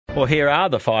Well, here are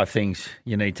the 5 things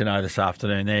you need to know this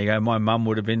afternoon. There you go. My mum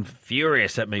would have been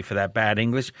furious at me for that bad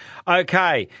English.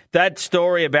 Okay, that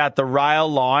story about the rail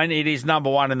line, it is number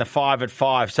 1 in the 5 at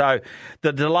 5. So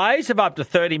the delays of up to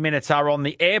 30 minutes are on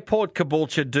the Airport,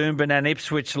 Caboolture, Doomben and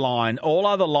Ipswich line. All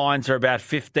other lines are about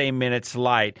 15 minutes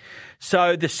late.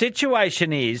 So the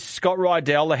situation is, Scott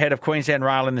Rydell, the head of Queensland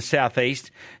Rail in the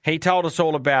southeast, he told us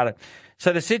all about it.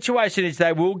 So the situation is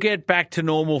they will get back to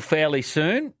normal fairly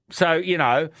soon. So, you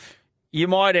know, you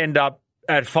might end up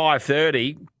at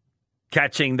 5:30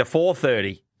 catching the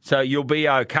 4:30. So you'll be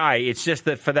okay. It's just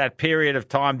that for that period of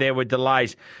time there were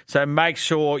delays. So make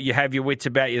sure you have your wits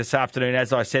about you this afternoon,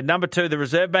 as I said. Number 2, the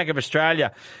Reserve Bank of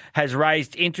Australia has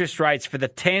raised interest rates for the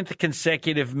 10th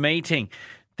consecutive meeting.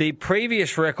 The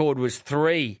previous record was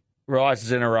 3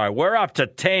 rises in a row. We're up to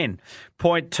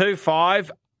 10.25.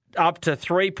 Up to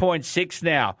 3.6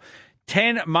 now.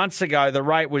 10 months ago, the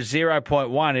rate was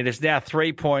 0.1. It is now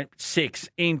 3.6.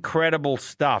 Incredible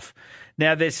stuff.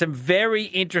 Now, there's some very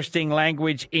interesting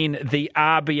language in the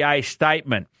RBA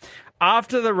statement.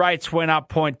 After the rates went up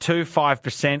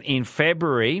 0.25% in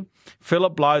February,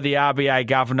 Philip Lowe, the RBA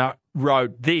governor,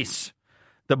 wrote this.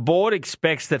 The board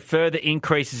expects that further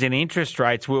increases in interest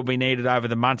rates will be needed over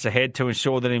the months ahead to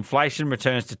ensure that inflation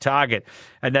returns to target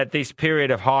and that this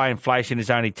period of high inflation is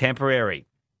only temporary.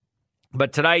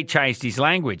 But today he changed his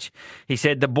language. He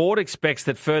said the board expects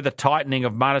that further tightening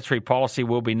of monetary policy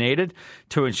will be needed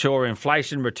to ensure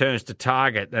inflation returns to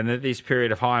target and that this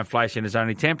period of high inflation is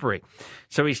only temporary.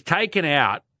 So he's taken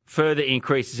out further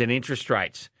increases in interest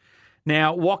rates.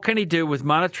 Now, what can he do with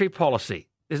monetary policy?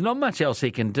 There's not much else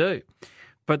he can do.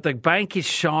 But the bank is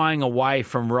shying away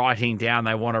from writing down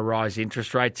they want to rise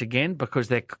interest rates again because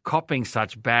they're copping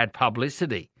such bad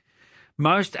publicity.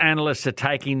 Most analysts are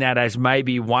taking that as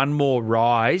maybe one more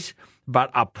rise,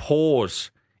 but a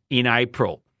pause in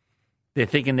April. They're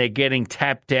thinking they're getting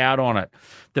tapped out on it.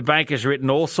 The bank has written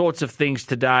all sorts of things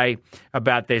today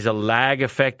about there's a lag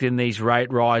effect in these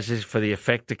rate rises for the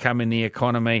effect to come in the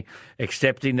economy,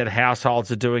 accepting that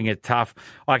households are doing it tough.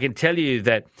 I can tell you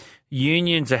that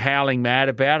unions are howling mad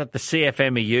about it. The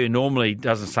CFMEU normally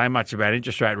doesn't say much about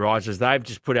interest rate rises. They've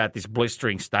just put out this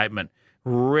blistering statement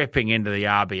ripping into the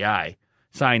RBA,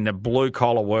 saying the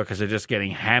blue-collar workers are just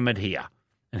getting hammered here.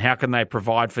 And how can they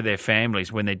provide for their families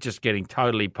when they're just getting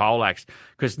totally poleaxed?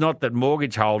 Because it's not that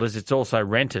mortgage holders, it's also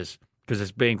renters, because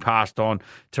it's being passed on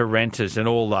to renters, and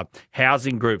all the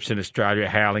housing groups in Australia are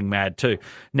howling mad too.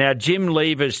 Now, Jim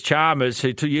Levers-Chalmers,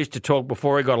 who used to talk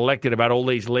before he got elected about all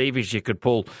these levers you could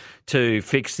pull to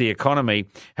fix the economy,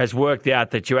 has worked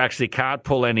out that you actually can't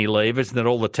pull any levers and that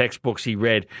all the textbooks he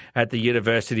read at the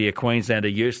University of Queensland are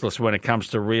useless when it comes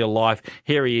to real life.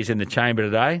 Here he is in the chamber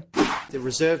today. The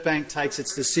Reserve Bank takes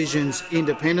its decisions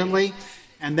independently,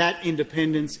 and that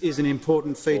independence is an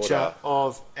important feature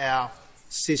of our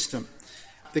system.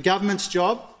 The government's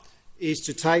job is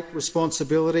to take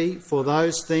responsibility for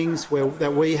those things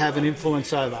that we have an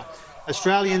influence over.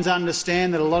 Australians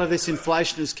understand that a lot of this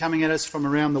inflation is coming at us from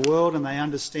around the world, and they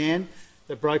understand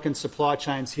that broken supply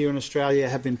chains here in Australia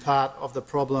have been part of the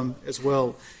problem as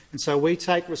well. And so we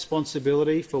take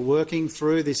responsibility for working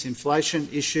through this inflation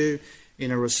issue in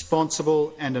a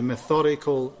responsible and a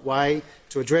methodical way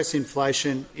to address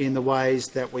inflation in the ways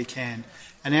that we can.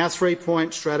 And our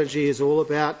 3-point strategy is all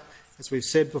about, as we've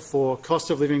said before, cost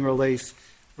of living relief,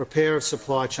 repair of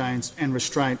supply chains and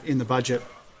restraint in the budget.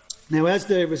 Now, as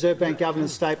the Reserve Bank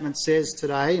Governor's statement says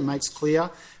today, it makes clear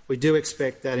we do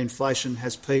expect that inflation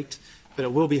has peaked, but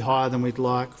it will be higher than we'd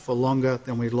like for longer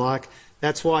than we'd like.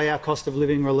 That's why our cost of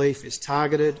living relief is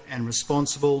targeted and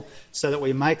responsible, so that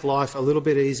we make life a little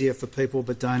bit easier for people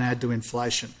but don't add to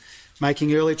inflation.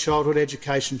 Making early childhood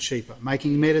education cheaper,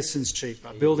 making medicines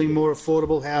cheaper, building more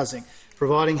affordable housing,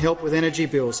 providing help with energy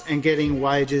bills and getting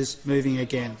wages moving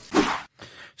again.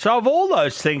 So of all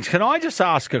those things, can I just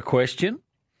ask a question?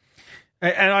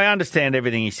 And I understand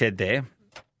everything he said there.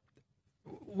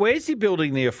 Where's he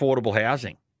building the affordable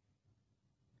housing?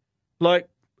 Like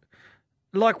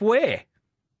where?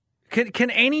 Can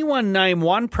anyone name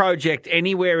one project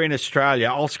anywhere in Australia?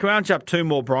 I'll scrounge up 2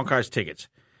 more Broncos tickets.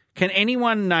 Can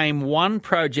anyone name one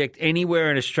project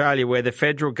anywhere in Australia where the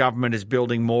federal government is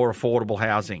building more affordable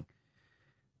housing?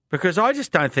 Because I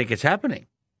just don't think it's happening.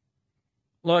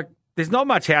 Like, there's not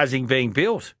much housing being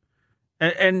built.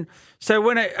 And so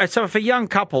if a young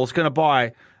couple is going to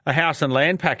buy a house and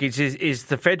land package, is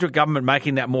the federal government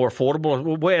making that more affordable?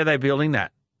 Well, where are they building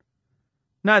that?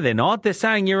 No, they're not. They're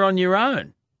saying you're on your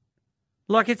own.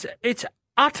 Like, it's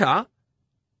utter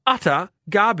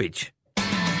garbage.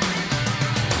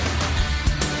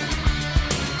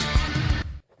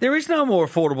 There is no more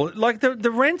affordable. Like,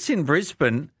 the rents in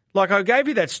Brisbane, Like I gave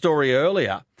you that story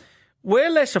earlier. We're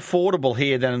less affordable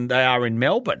here than they are in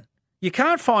Melbourne. You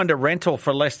can't find a rental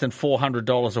for less than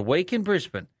 $400 a week in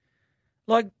Brisbane.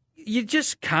 Like, you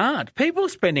just can't. People are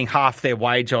spending half their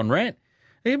wage on rent.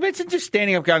 Imagine just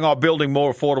standing up going, building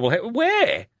more affordable.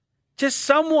 Where? Just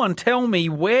someone tell me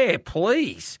where,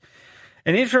 please.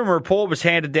 An interim report was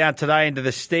handed down today into the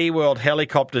SeaWorld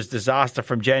helicopters disaster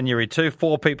from January 2.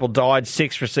 4 people died,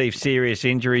 6 received serious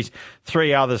injuries,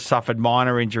 3 others suffered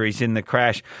minor injuries in the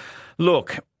crash.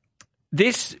 Look,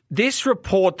 this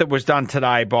report that was done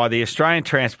today by the Australian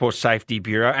Transport Safety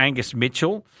Bureau, Angus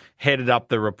Mitchell, headed up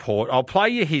the report. I'll play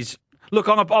you his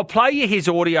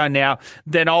audio now,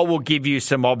 then I will give you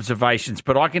some observations.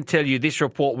 But I can tell you this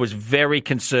report was very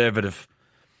conservative.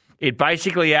 It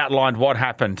basically outlined what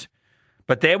happened.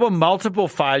 But there were multiple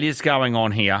failures going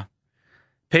on here.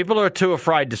 People are too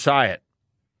afraid to say it.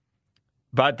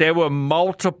 But there were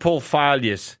multiple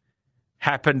failures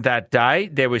happened that day.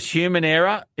 There was human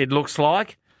error, it looks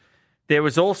like. There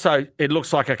was also, it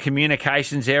looks like a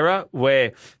communications error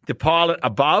where the pilot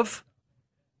above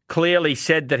clearly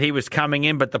said that he was coming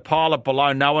in, but the pilot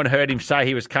below, no one heard him say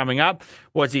he was coming up.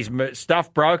 Was his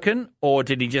stuff broken or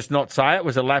did he just not say it?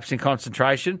 Was a lapse in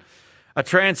concentration? A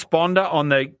transponder on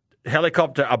the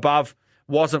helicopter above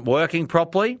wasn't working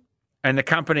properly and the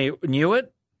company knew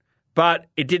it, but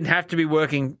it didn't have to be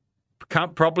working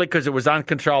properly because it was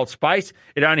uncontrolled space.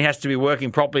 It only has to be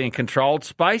working properly in controlled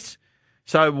space.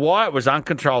 So why it was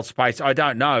uncontrolled space, I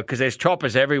don't know, because there's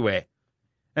choppers everywhere.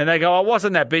 And they go, I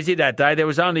wasn't that busy that day. There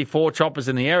was only 4 choppers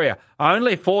in the area.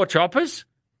 Only 4 choppers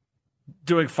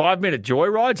doing 5-minute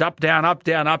joyrides, up, down, up,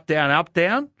 down, up, down, up,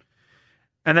 down.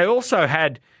 And they also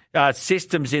had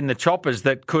systems in the choppers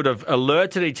that could have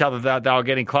alerted each other that they were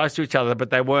getting close to each other, but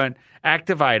they weren't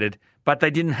activated. But they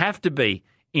didn't have to be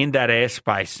in that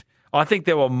airspace. I think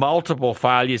there were multiple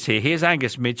failures here. Here's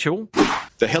Angus Mitchell.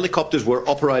 The helicopters were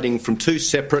operating from 2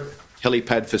 separate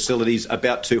helipad facilities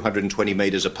about 220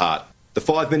 metres apart. The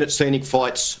 5-minute scenic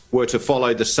flights were to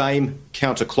follow the same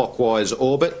counterclockwise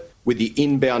orbit, with the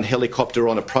inbound helicopter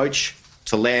on approach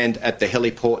to land at the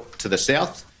heliport to the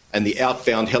south and the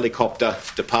outbound helicopter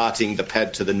departing the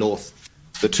pad to the north.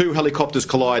 The 2 helicopters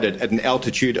collided at an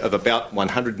altitude of about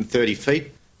 130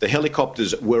 feet. The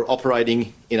helicopters were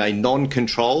operating in a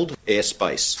non-controlled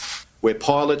airspace where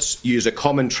pilots use a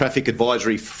common traffic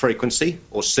advisory frequency,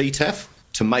 or CTAF,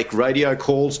 to make radio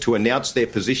calls to announce their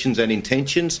positions and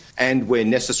intentions and, where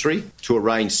necessary, to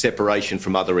arrange separation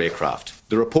from other aircraft.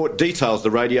 The report details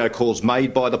the radio calls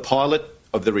made by the pilot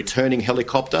of the returning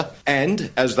helicopter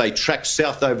and, as they tracked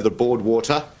south over the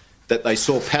Broadwater, that they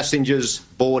saw passengers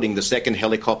boarding the second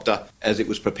helicopter as it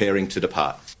was preparing to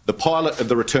depart. The pilot of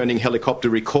the returning helicopter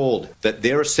recalled that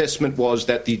their assessment was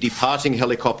that the departing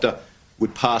helicopter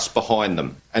would pass behind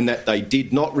them and that they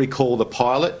did not recall the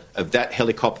pilot of that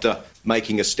helicopter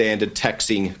making a standard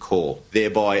taxiing call,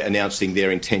 thereby announcing their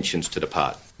intentions to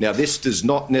depart. Now, this does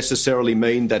not necessarily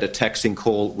mean that a taxiing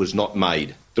call was not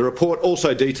made. The report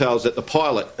also details that the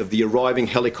pilot of the arriving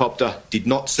helicopter did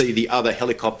not see the other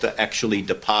helicopter actually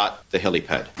depart the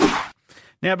helipad.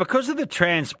 Now, because of the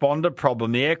transponder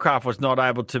problem, the aircraft was not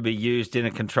able to be used in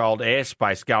a controlled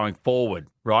airspace going forward,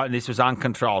 right? And this was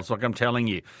uncontrolled, so like I'm telling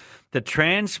you. The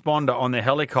transponder on the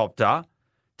helicopter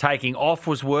taking off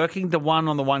was working. The one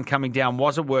on the one coming down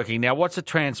wasn't working. Now, what's a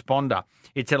transponder?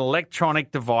 It's an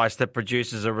electronic device that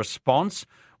produces a response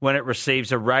when it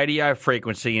receives a radio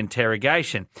frequency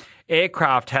interrogation.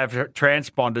 Aircraft have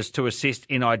transponders to assist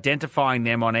in identifying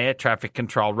them on air traffic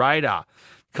control radar.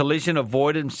 Collision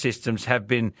avoidance systems have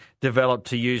been developed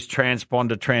to use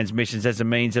transponder transmissions as a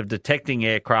means of detecting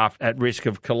aircraft at risk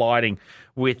of colliding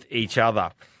with each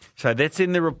other. So that's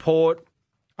in the report.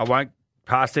 I won't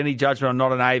pass any judgment. I'm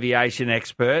not an aviation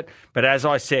expert. But as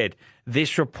I said,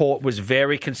 this report was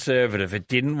very conservative. It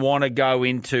didn't want to go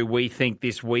into we think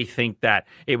this, we think that.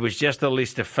 It was just a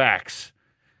list of facts.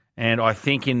 And I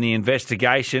think in the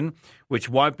investigation, which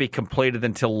won't be completed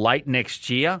until late next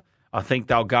year, I think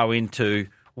they'll go into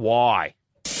why.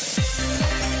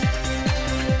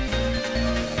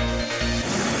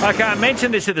 Okay, I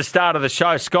mentioned this at the start of the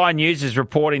show. Sky News is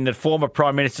reporting that former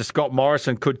Prime Minister Scott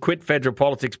Morrison could quit federal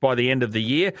politics by the end of the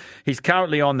year. He's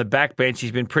currently on the backbench.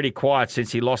 He's been pretty quiet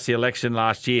since he lost the election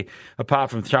last year, apart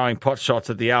from throwing pot shots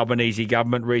at the Albanese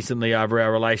government recently over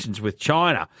our relations with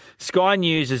China. Sky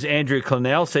News' Andrew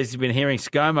Clennell says he's been hearing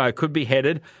ScoMo could be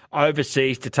headed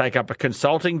overseas to take up a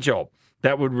consulting job.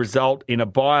 That would result in a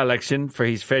by-election for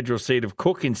his federal seat of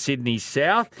Cook in Sydney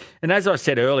South. And as I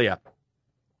said earlier,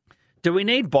 do we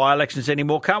need by-elections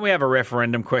anymore? Can't we have a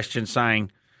referendum question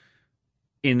saying,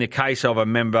 in the case of a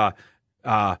member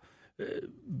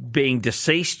being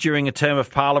deceased during a term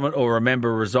of Parliament or a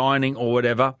member resigning or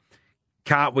whatever,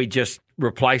 can't we just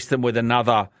replace them with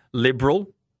another Liberal,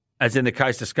 as in the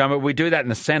case of Scummer? We do that in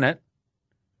the Senate.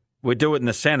 We do it in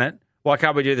the Senate. Why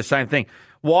can't we do the same thing?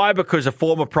 Why? Because a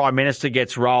former Prime Minister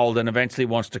gets rolled and eventually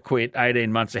wants to quit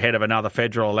 18 months ahead of another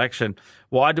federal election.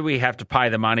 Why do we have to pay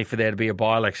the money for there to be a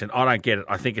by-election? I don't get it.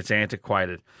 I think it's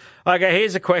antiquated. Okay,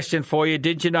 here's a question for you.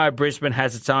 Did you know Brisbane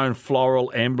has its own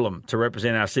floral emblem to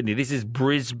represent our Sydney? This is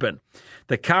Brisbane.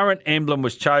 The current emblem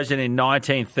was chosen in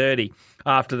 1930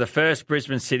 after the first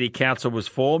Brisbane City Council was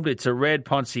formed. It's a red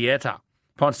poinsettia,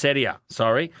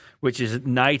 which is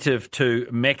native to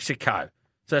Mexico.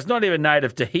 So it's not even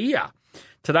native to here.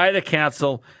 Today, the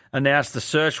council announced the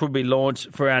search will be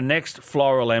launched for our next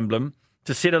floral emblem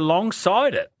to sit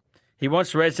alongside it. He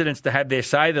wants residents to have their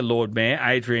say, the Lord Mayor,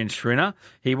 Adrian Schrinner.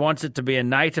 He wants it to be a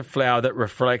native flower that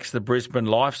reflects the Brisbane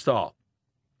lifestyle.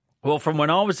 Well, from when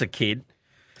I was a kid,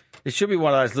 it should be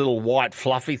one of those little white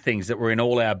fluffy things that were in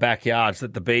all our backyards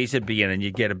that the bees would be in and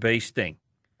you'd get a bee sting.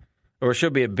 Or it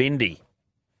should be a bindi.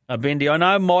 A bindi. I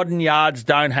know modern yards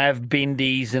don't have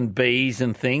bindies and bees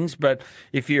and things, but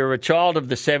if you're a child of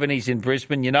the 70s in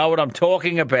Brisbane, you know what I'm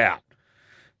talking about.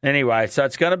 Anyway, so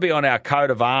it's going to be on our coat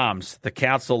of arms, the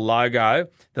council logo,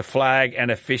 the flag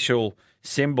and official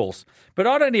symbols. But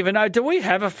I don't even know, do we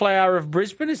have a flower of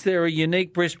Brisbane? Is there a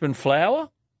unique Brisbane flower?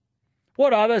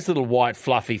 What are those little white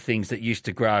fluffy things that used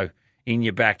to grow in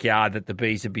your backyard that the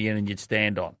bees would be in and you'd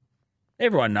stand on?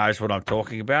 Everyone knows what I'm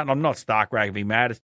talking about, and I'm not stark ragging mad.